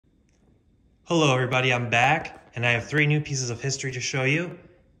Hello everybody, I'm back, and I have 3 new pieces of history to show you.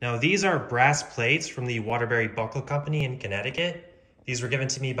 Now these are brass plates from the Waterbury Buckle Company in Connecticut. These were given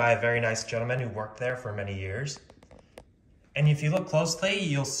to me by a very nice gentleman who worked there for many years. And if you look closely,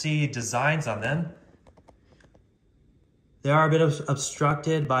 you'll see designs on them. They are a bit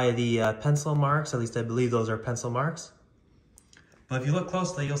obstructed by the pencil marks, at least I believe those are pencil marks. But if you look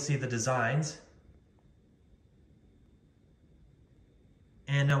closely, you'll see the designs.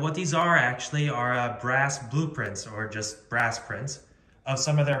 And what these are actually are brass blueprints, or just brass prints, of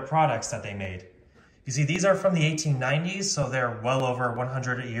some of their products that they made. You see, these are from the 1890s, so they're well over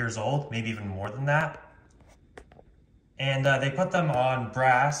 100 years old, maybe even more than that. And they put them on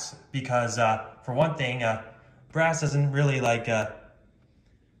brass because, for one thing, brass doesn't really like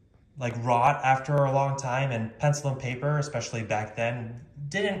rot after a long time, and pencil and paper, especially back then,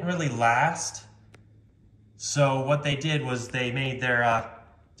 didn't really last. So what they did was they made their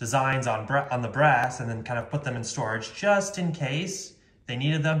designs on the brass and then kind of put them in storage just in case they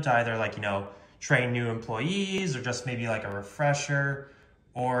needed them to either train new employees or just maybe like a refresher,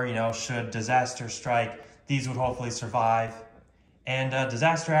 or should disaster strike, these would hopefully survive. And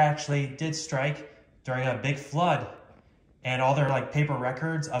disaster actually did strike during a big flood, and all their paper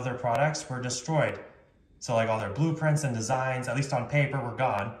records of their products were destroyed. So all their blueprints and designs, at least on paper, were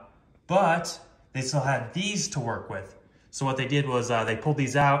gone, but they still had these to work with. So what they did was they pulled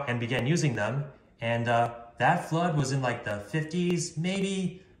these out and began using them. And that flood was in the 50s,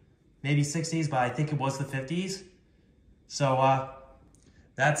 maybe 60s, but I think it was the 50s. So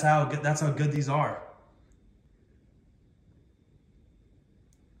that's how good these are.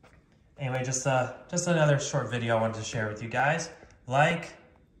 Anyway, just another short video I wanted to share with you guys. Like,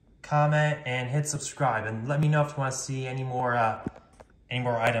 comment, and hit subscribe, and let me know if you want to see any more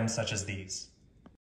items such as these.